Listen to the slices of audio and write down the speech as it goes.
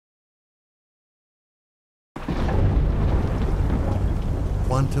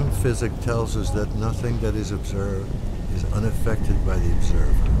Quantum physics tells us that nothing that is observed is unaffected by the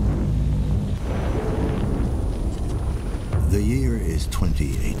observer. The year is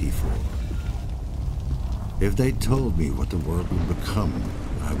 2084. If they told me what the world would become,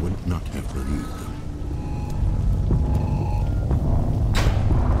 I would not have believed them.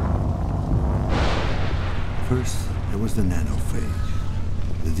 First, there was the nanophage,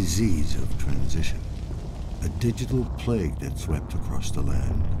 the disease of transition, a digital plague that swept across the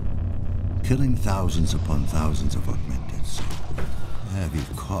land, killing thousands upon thousands of augmented souls. A heavy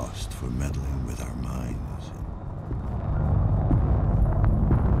cost for meddling with our minds.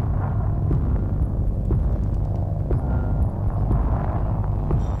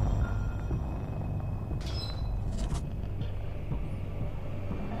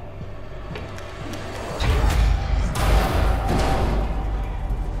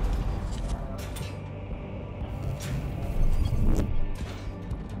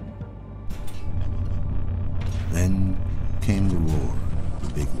 Then came the war,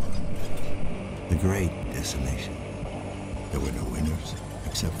 the big one, the great decimation. There were no winners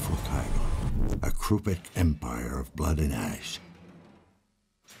except for Cairo, a Krupic empire of blood and ash.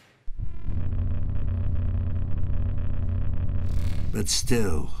 But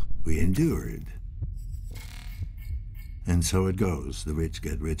still, we endured. And so it goes. The rich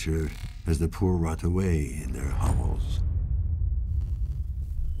get richer as the poor rot away in their hovels.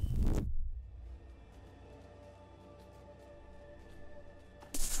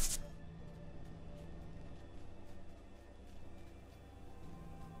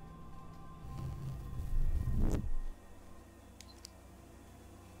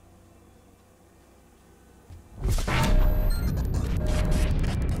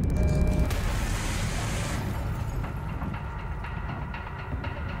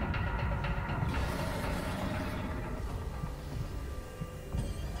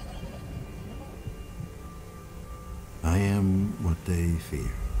 I am what they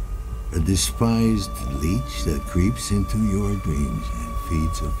fear. A despised leech that creeps into your dreams and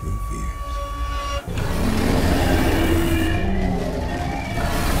feeds up your fears.